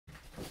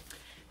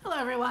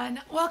everyone,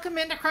 welcome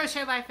into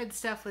Crochet Life and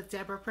Stuff with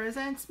Deborah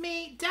Presents.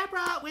 Me,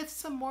 Deborah, with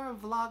some more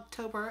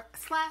Vlogtober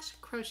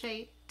 /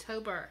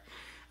 Crochet-tober.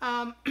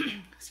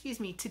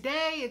 Excuse me,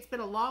 today it's been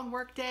a long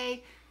work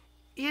day.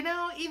 You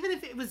know, even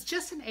if it was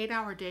just an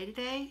 8-hour day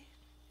today,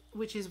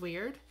 which is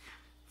weird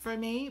for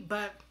me,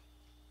 but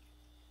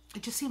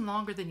it just seemed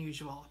longer than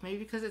usual. Maybe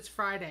because it's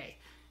Friday,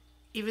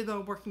 even though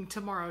I'm working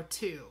tomorrow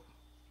too.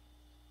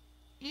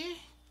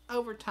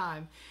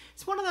 Overtime.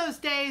 It's one of those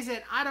days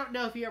that I don't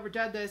know if you ever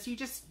done this.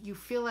 You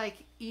feel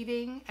like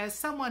eating. As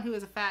someone who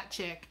is a fat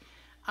chick,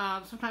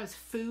 sometimes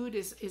food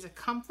is a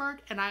comfort,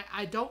 and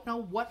I don't know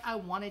what I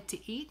wanted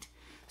to eat,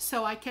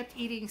 so I kept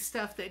eating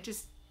stuff that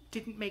just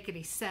didn't make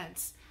any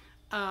sense.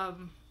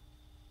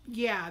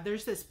 Yeah,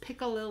 there's this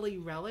piccalilli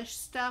relish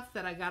stuff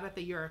that I got at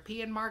the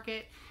European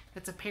market.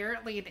 That's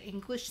apparently an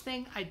English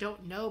thing. I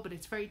don't know, but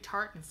it's very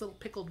tart and it's little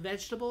pickled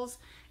vegetables,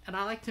 and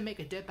I like to make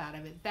a dip out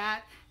of it.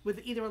 That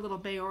with either a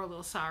little mayo or a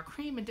little sour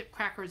cream and dip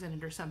crackers in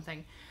it or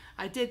something.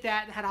 I did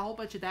that and had a whole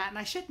bunch of that, and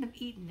I shouldn't have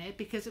eaten it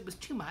because it was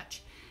too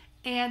much.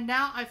 And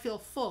now I feel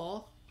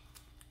full,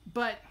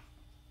 but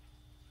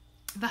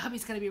the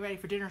hubby's going to be ready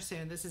for dinner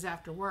soon. This is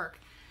after work.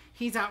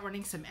 He's out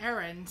running some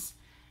errands,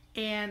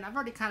 and I've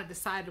already kind of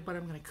decided what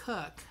I'm going to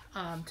cook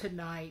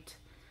tonight.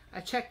 I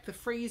checked the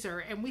freezer,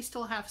 and we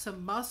still have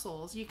some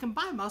mussels. You can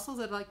buy mussels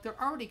that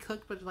they're already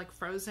cooked, but like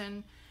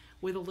frozen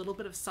with a little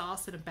bit of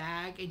sauce in a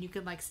bag, and you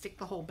can like stick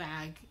the whole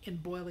bag in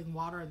boiling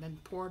water and then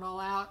pour it all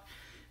out.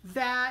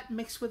 That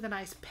mixed with a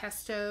nice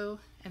pesto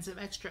and some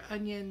extra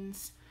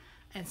onions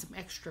and some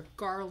extra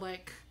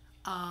garlic,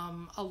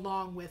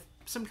 along with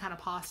some kind of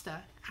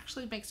pasta,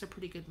 actually makes a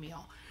pretty good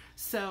meal.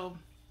 So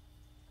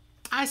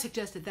I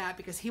suggested that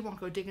because he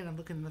won't go digging and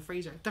looking in the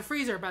freezer. The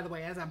freezer, by the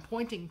way, as I'm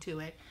pointing to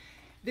it,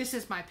 this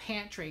is my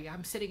pantry.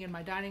 I'm sitting in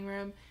my dining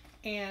room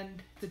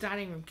and the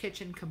dining room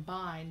kitchen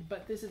combined,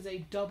 but this is a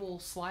double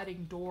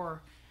sliding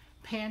door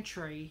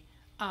pantry,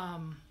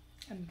 and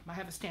I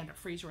have a stand-up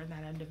freezer in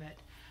that end of it.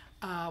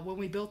 When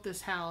we built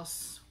this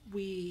house,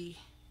 we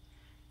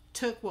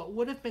took what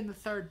would have been the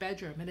third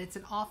bedroom, and it's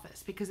an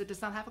office because it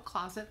does not have a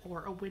closet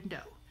or a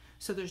window,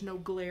 so there's no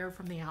glare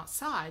from the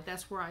outside.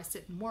 That's where I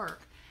sit and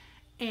work.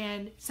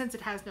 And since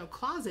it has no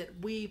closet,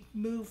 we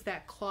moved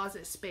that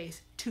closet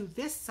space to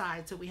this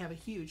side so we have a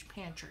huge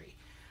pantry.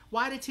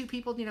 Why do two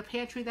people need a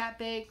pantry that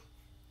big?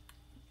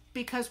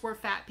 Because we're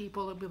fat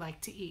people and we like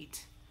to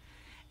eat.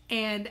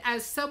 And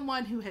as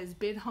someone who has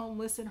been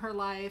homeless in her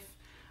life,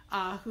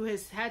 who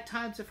has had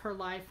times of her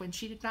life when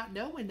she did not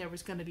know when there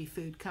was going to be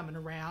food coming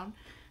around,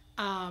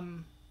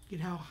 you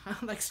know,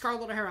 like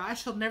Scarlett O'Hara, I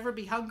shall never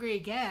be hungry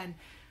again.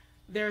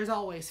 There's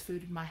always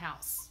food in my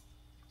house.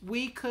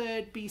 We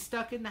could be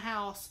stuck in the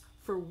house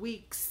for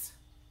weeks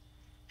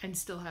and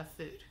still have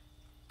food.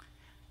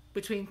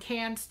 Between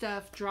canned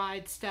stuff,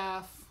 dried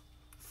stuff,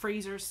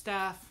 freezer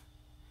stuff,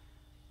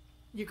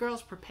 your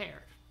girl's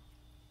prepared.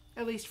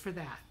 At least for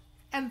that.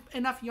 And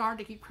enough yarn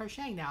to keep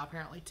crocheting now,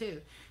 apparently,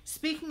 too.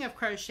 Speaking of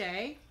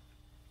crochet,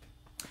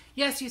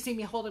 yes, you see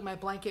me holding my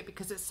blanket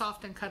because it's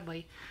soft and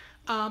cuddly.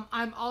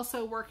 I'm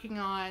also working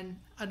on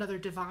another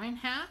Divine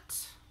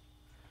hat.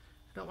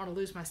 I don't want to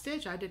lose my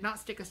stitch. I did not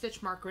stick a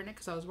stitch marker in it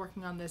because I was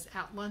working on this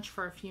at lunch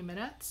for a few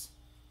minutes.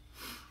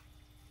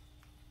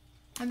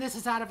 And this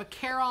is out of a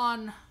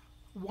Caron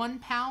 1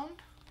 pound.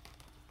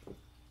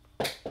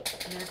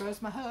 And there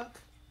goes my hook.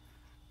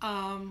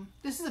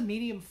 This is a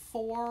medium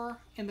 4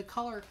 in the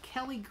color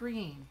Kelly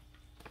Green.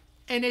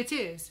 And it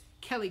is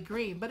Kelly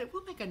Green, but it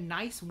will make a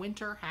nice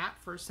winter hat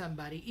for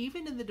somebody,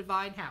 even in the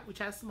Divine hat, which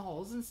has some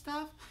holes and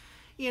stuff.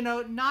 You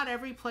know, not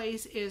every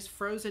place is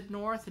frozen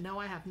north. No,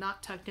 I have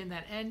not tucked in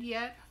that end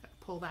yet.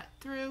 Pull that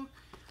through.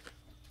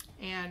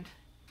 And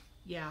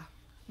yeah,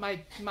 my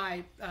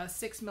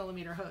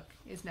 6mm hook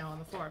is now on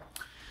the floor.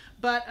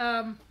 But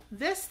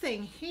this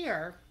thing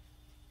here,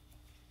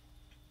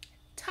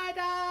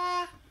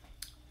 ta-da!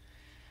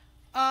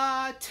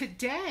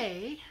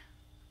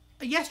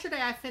 Yesterday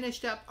I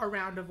finished up a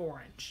round of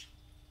orange.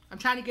 I'm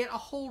trying to get a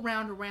whole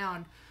round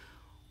around.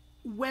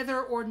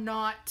 Whether or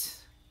not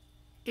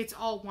it's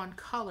all one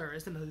color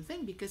is another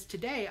thing, because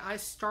today I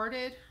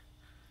started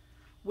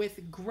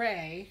with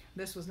gray.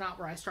 This was not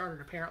where I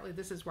started, apparently.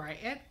 This is where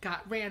I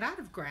ran out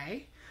of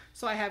gray.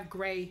 So I have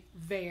gray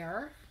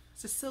there.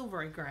 It's a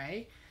silvery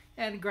gray.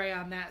 And gray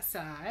on that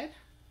side.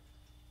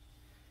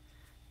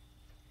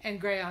 And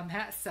gray on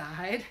that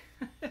side.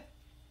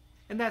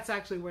 And that's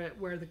actually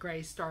where the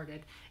gray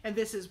started. And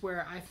this is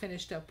where I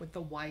finished up with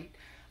the white.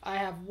 I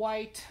have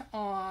white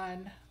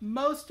on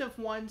most of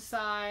one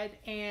side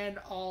and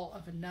all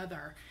of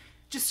another.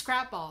 Just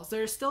scrap balls.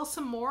 There's still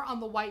some more on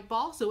the white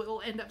ball, so it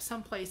will end up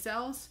someplace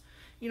else.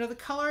 You know, the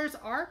colors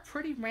are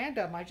pretty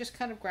random. I just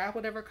kind of grab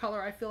whatever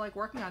color I feel like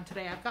working on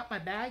today. I've got my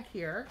bag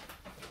here.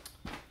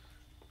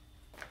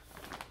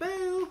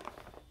 Boo!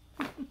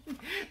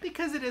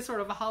 Because it is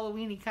sort of a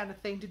Halloween-y kind of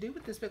thing to do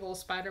with this big old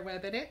spider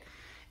web in it.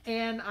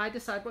 And I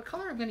decide what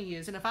color I'm going to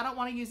use. And if I don't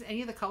want to use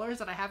any of the colors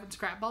that I have in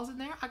scrap balls in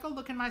there, I go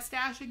look in my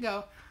stash and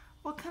go,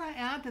 what can I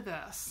add to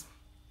this?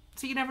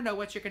 So you never know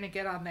what you're going to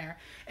get on there.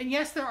 And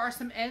yes, there are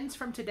some ends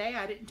from today.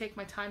 I didn't take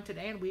my time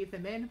today and weave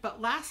them in.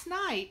 But last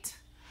night,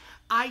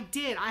 I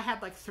did. I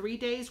had like 3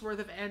 days worth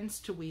of ends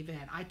to weave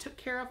in. I took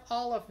care of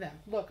all of them.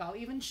 Look, I'll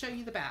even show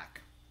you the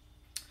back.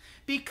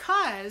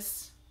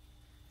 Because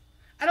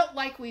I don't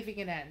like weaving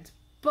an end.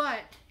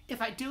 But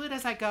if I do it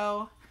as I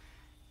go,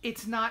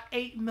 it's not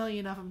 8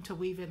 million of them to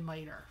weave in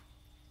later.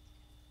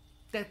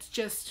 That's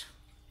just,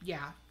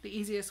 yeah, the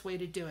easiest way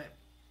to do it.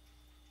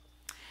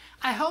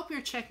 I hope you're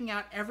checking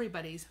out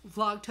everybody's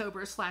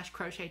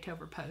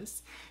Vlogtober/Crochettober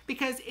posts,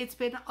 because it's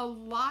been a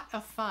lot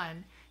of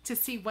fun to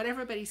see what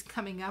everybody's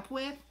coming up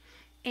with.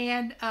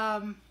 And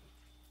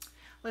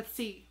let's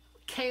see,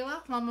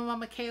 Kayla,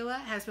 Mama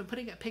Kayla, has been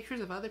putting up pictures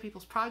of other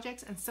people's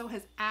projects, and so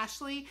has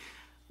Ashley.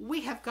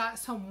 We have got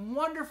some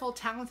wonderful,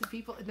 talented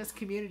people in this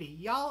community.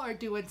 Y'all are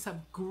doing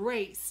some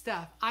great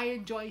stuff. I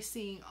enjoy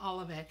seeing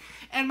all of it.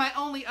 And my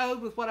only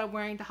ode with what I'm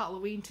wearing to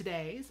Halloween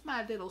today is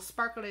my little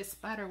sparkly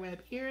spiderweb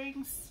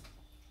earrings.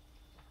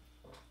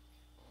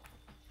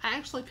 I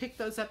actually picked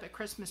those up at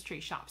Christmas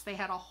tree shops. They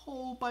had a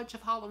whole bunch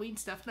of Halloween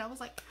stuff, and I was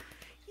like,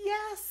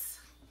 yes,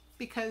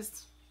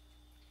 because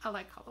I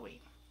like Halloween.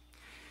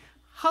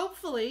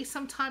 Hopefully,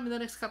 sometime in the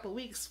next couple of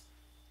weeks,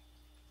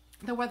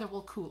 the weather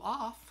will cool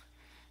off,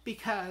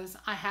 because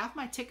I have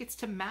my tickets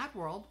to Mad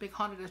World, big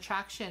haunted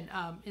attraction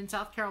in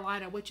South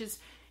Carolina, which is,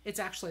 it's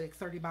actually like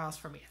 30 miles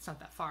from me. It's not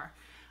that far.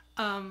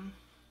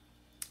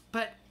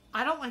 But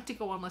I don't like to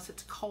go unless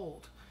it's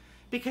cold,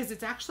 because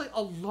it's actually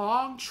a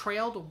long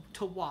trail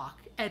to walk,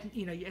 and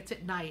you know, it's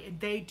at night, and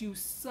they do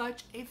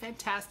such a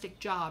fantastic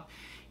job.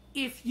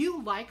 If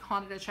you like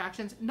haunted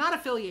attractions, not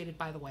affiliated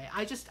by the way,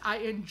 I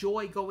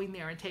enjoy going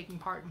there and taking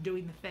part and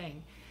doing the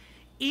thing.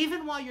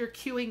 Even while you're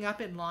queuing up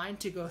in line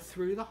to go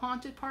through the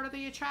haunted part of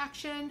the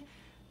attraction,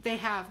 they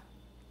have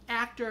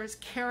actors,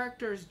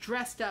 characters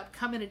dressed up,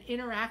 coming and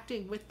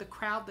interacting with the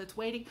crowd that's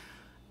waiting.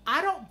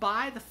 I don't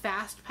buy the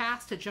fast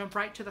pass to jump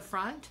right to the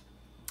front,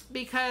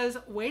 because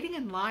waiting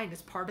in line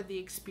is part of the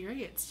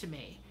experience to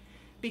me,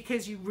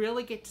 because you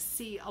really get to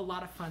see a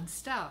lot of fun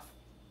stuff.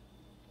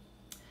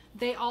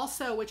 They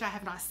also, which I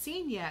have not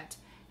seen yet,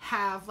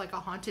 have like a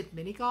haunted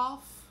mini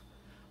golf.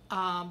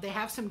 They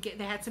had some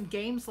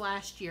games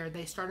last year.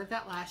 They started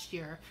that last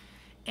year.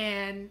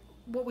 And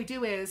what we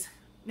do is,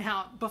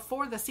 now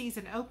before the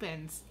season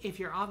opens, if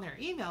you're on their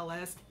email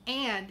list,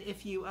 and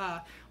if you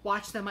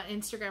watch them on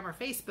Instagram or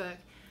Facebook,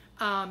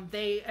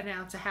 they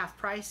announce a half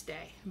price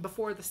day.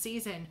 Before the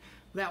season,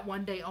 that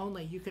one day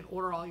only, you can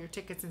order all your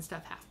tickets and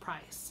stuff half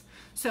price.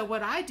 So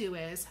what I do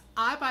is,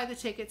 I buy the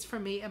tickets for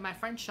me and my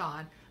friend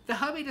Sean. The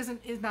hubby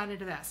is not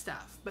into that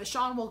stuff, but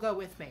Sean will go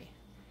with me.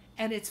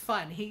 And it's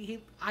fun.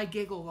 I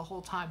giggle the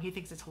whole time. He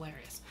thinks it's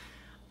hilarious.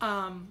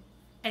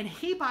 And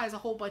he buys a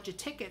whole bunch of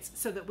tickets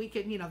so that we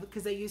can, you know,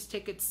 because they use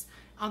tickets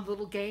on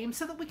little games,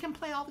 so that we can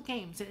play all the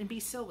games and be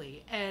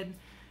silly. And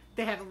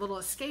they have little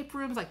escape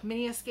rooms, like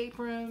mini escape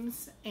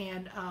rooms.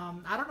 And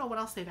I don't know what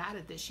else they've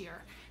added this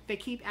year. They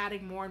keep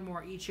adding more and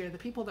more each year. The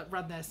people that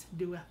run this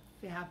do a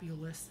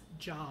fabulous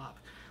job.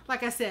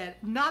 Like I said,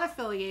 not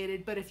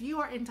affiliated, but if you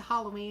are into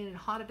Halloween and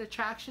haunted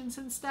attractions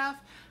and stuff,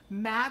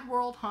 Mad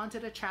World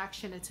Haunted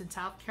Attraction, it's in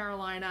South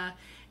Carolina.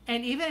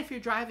 And even if you're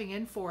driving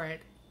in for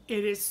it,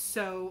 it is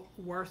so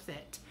worth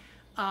it.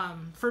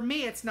 For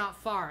me, it's not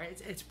far.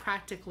 It's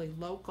practically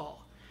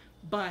local.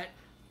 But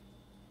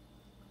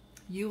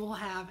you will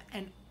have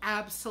an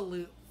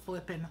absolute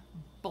flippin'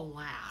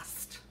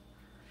 blast.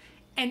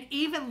 And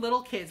even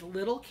little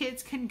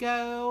kids can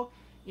go.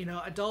 You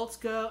know, adults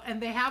go,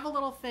 and they have a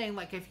little thing,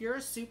 like if you're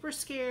super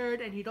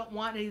scared and you don't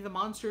want any of the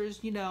monsters,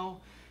 you know,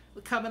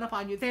 coming up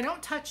on you, they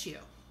don't touch you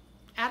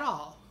at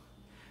all.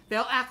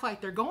 They'll act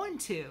like they're going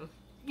to,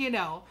 you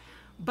know,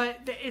 but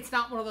it's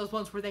not one of those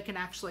ones where they can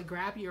actually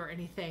grab you or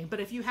anything. But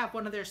if you have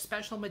one of their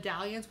special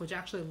medallions, which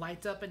actually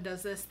lights up and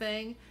does this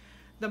thing,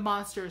 the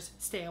monsters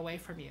stay away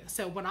from you.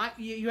 So when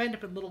you end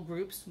up in little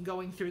groups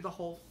going through the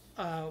whole,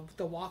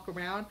 the walk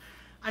around,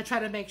 I try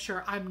to make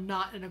sure I'm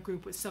not in a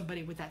group with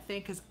somebody with that thing,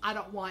 because I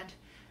don't want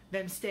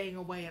them staying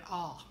away at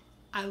all.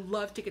 I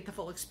love to get the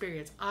full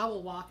experience. I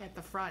will walk at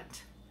the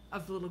front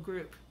of the little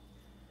group,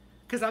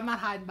 because I'm not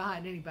hiding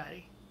behind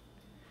anybody.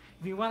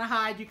 If you want to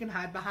hide, you can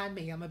hide behind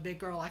me. I'm a big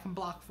girl. I can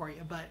block for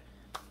you, but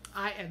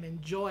I am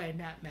enjoying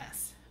that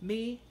mess.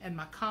 Me and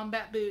my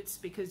combat boots,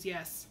 because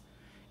yes,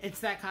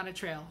 it's that kind of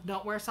trail.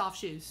 Don't wear soft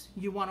shoes.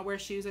 You want to wear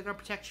shoes that are going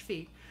to protect your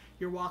feet.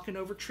 You're walking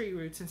over tree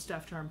roots and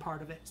stuff during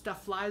part of it.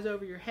 Stuff flies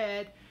over your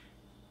head.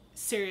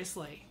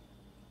 Seriously,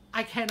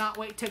 I cannot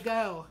wait to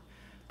go.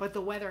 But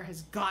the weather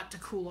has got to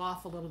cool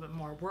off a little bit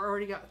more. We're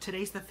already got,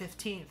 today's the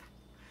 15th.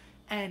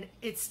 And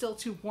it's still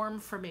too warm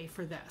for me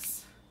for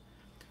this.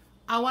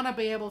 I want to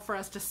be able for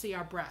us to see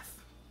our breath.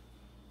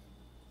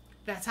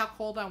 That's how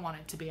cold I want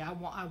it to be. I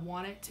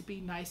want it to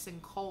be nice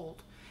and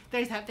cold.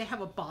 They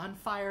have a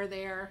bonfire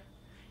there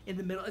in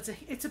the middle.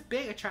 It's a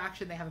big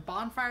attraction. They have a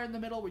bonfire in the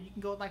middle where you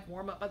can go and like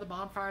warm up by the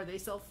bonfire. They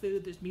sell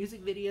food. There's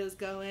music videos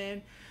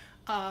going.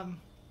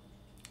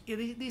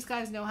 These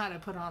guys know how to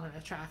put on an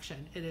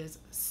attraction. It is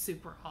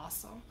super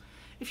awesome.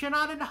 If you're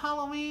not into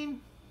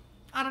Halloween,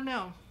 I don't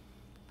know.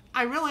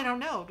 I really don't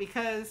know,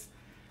 because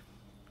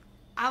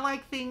I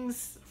like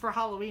things for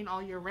Halloween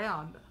all year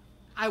round.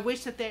 I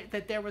wish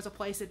that there was a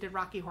place that did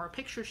Rocky Horror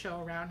Picture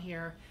Show around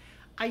here.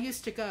 I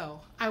used to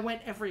go. I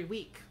went every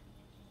week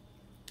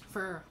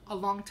for a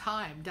long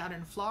time down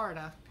in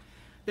Florida.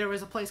 There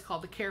was a place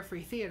called the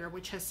Carefree Theater,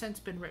 which has since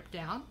been ripped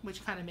down,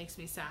 which kind of makes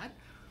me sad.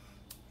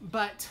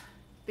 But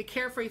the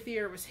Carefree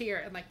Theater was here,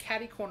 and like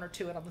catty corner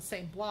to it on the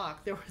same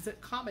block, there was a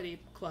comedy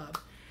club.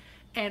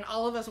 And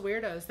all of us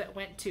weirdos that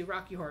went to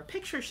Rocky Horror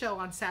Picture Show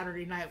on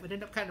Saturday night would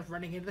end up kind of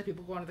running into the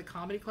people going to the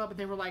comedy club, and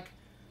they were like,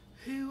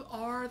 who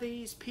are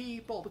these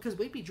people? Because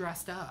we'd be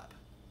dressed up.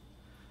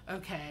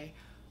 Okay.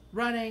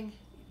 Running,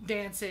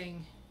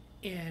 dancing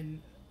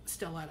in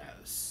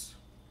stilettos.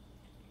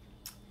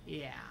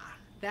 Yeah.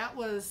 That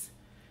was,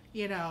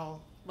 you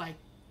know, like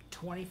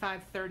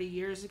 25, 30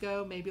 years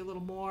ago, maybe a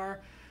little more.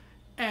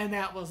 And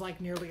that was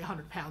like nearly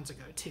 100 pounds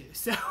ago too.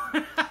 So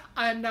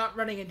I'm not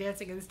running and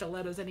dancing in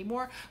stilettos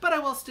anymore, but I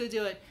will still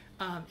do it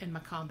in my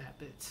combat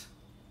boots.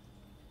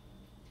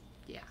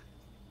 Yeah.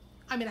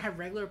 I mean, I have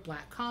regular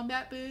black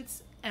combat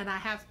boots, and I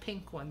have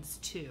pink ones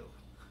too.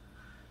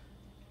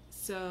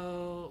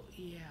 So,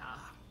 yeah.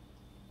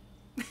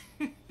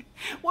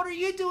 What are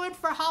you doing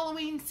for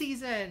Halloween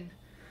season?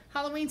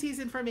 Halloween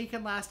season for me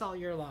can last all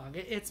year long.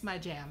 It's my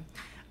jam.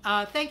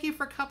 Thank you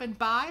for coming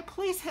by.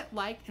 Please hit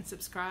like and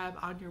subscribe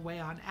on your way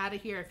on out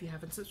of here if you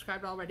haven't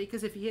subscribed already,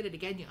 because if you hit it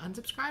again, you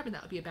unsubscribe, and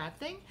that would be a bad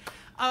thing.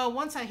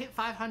 Once I hit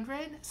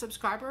 500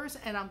 subscribers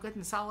and I'm good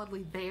and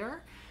solidly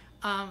there,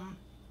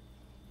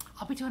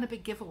 I'll be doing a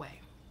big giveaway.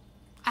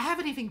 I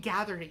haven't even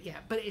gathered it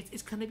yet, but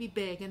it's going to be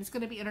big, and it's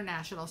going to be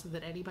international so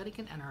that anybody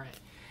can enter it.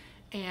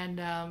 And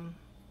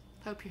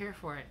hope you're here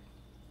for it.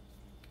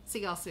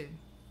 See y'all soon.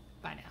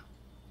 Bye now.